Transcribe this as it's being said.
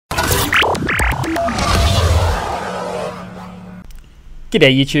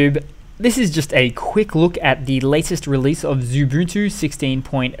G'day YouTube. This is just a quick look at the latest release of Xubuntu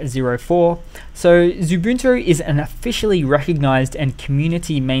 16.04. So Xubuntu is an officially recognized and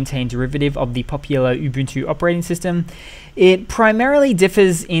community maintained derivative of the popular Ubuntu operating system. It primarily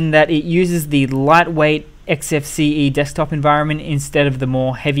differs in that it uses the lightweight XFCE desktop environment instead of the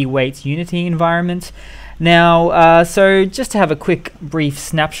more heavyweight Unity environment. Now, so just to have a quick brief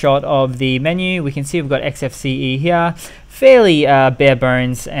snapshot of the menu, we can see we've got XFCE here, fairly bare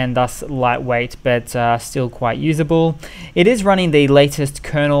bones and thus lightweight, but still quite usable. It is running the latest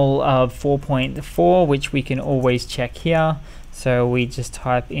kernel of 4.4, which we can always check here. So we just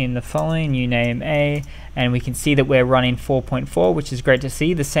type in the following, uname A, and we can see that we're running 4.4, which is great to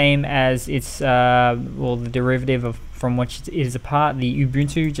see. The same as its, well, the derivative of from which it is a part, the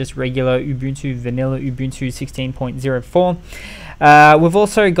Ubuntu, just regular Ubuntu, vanilla Ubuntu 16.04. We've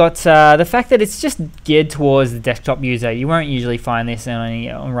also got the fact that it's just geared towards the desktop user. You won't usually find this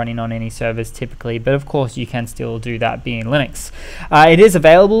running on any servers typically, but of course you can still do that being Linux. It is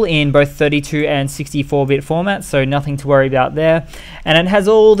available in both 32 and 64-bit formats, so nothing to worry about there. And it has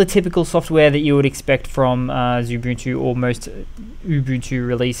all the typical software that you would expect from Xubuntu or most Ubuntu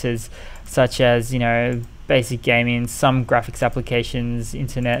releases, such as, you know, basic gaming, some graphics applications,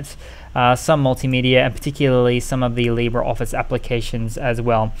 internet, some multimedia, and particularly some of the LibreOffice applications as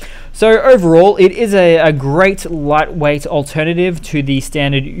well. So overall, it is a great lightweight alternative to the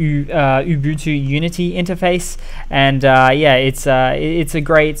standard Ubuntu Unity interface, and yeah, it's a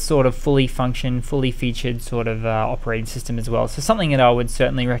great sort of fully featured sort of operating system as well. So something that I would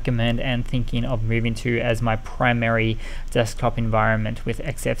certainly recommend and thinking of moving to as my primary desktop environment with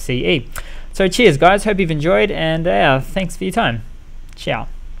XFCE. So cheers guys, hope you've enjoyed, and thanks for your time. Ciao.